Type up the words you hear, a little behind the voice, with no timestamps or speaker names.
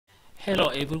Hello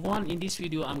everyone, in this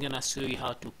video I'm gonna show you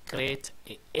how to create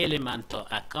an Elementor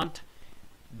account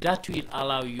that will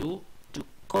allow you to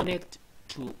connect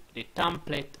to the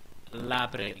template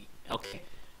library. Okay,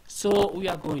 so we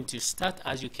are going to start.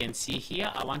 As you can see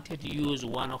here, I wanted to use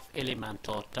one of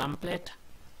Elementor template,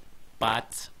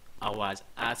 but I was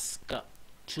asked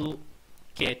to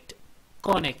get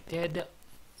connected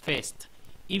first,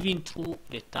 even though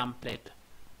the template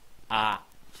are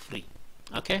free.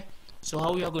 Okay, so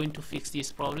how we are going to fix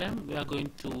this problem? We are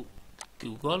going to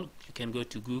Google. You can go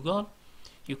to Google,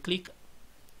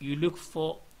 you look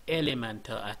for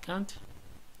Elementor account,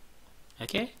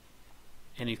 okay,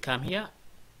 and you come here,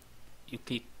 you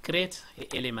click create a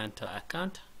Elementor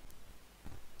account.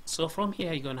 So from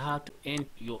here you're gonna have to enter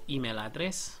your email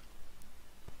address,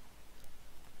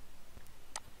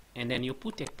 and then you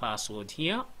put a password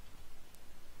here.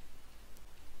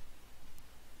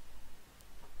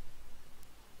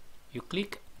 You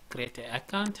click create an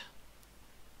account.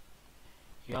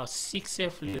 You are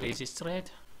successfully registered.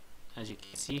 As you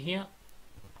can see here,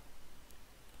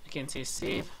 you can say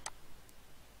save.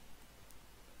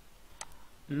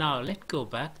 Now let's go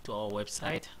back to our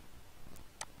website.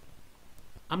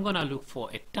 I'm gonna look for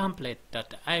a template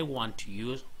that I want to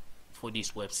use for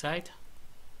this website.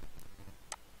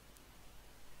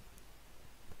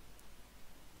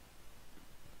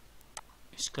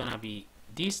 It's gonna be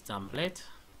this template.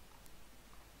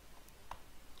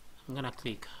 I'm gonna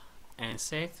click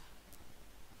insert.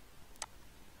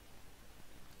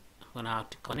 I'm gonna have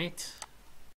to connect.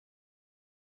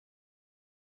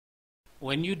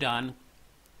 When you're done,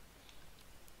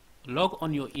 log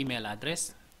on your email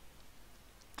address,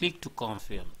 click to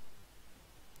confirm.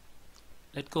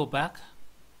 Let's go back.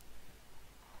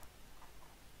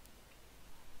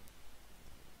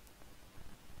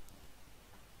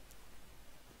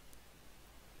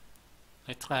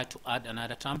 Let's try to add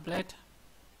another template.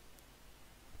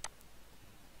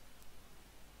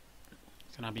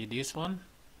 It's gonna be this one.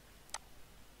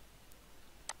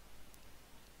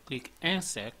 Click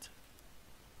insert.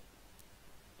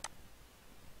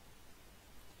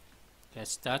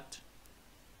 Let's start.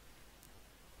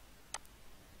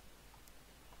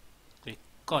 Click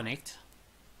connect.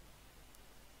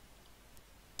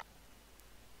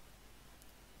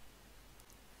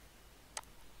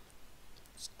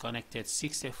 It's connected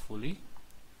successfully.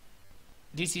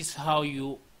 This is how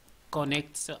you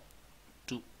connect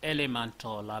to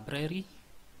Elementor library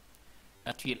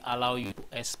that will allow you to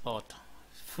export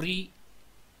free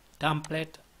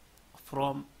template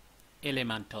from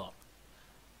Elementor.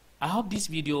 I hope this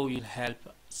video will help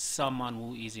someone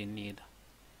who is in need.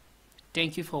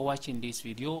 Thank you for watching this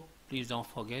video. Please don't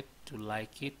forget to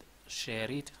like it, share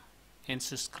it, and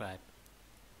subscribe.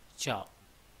 Ciao.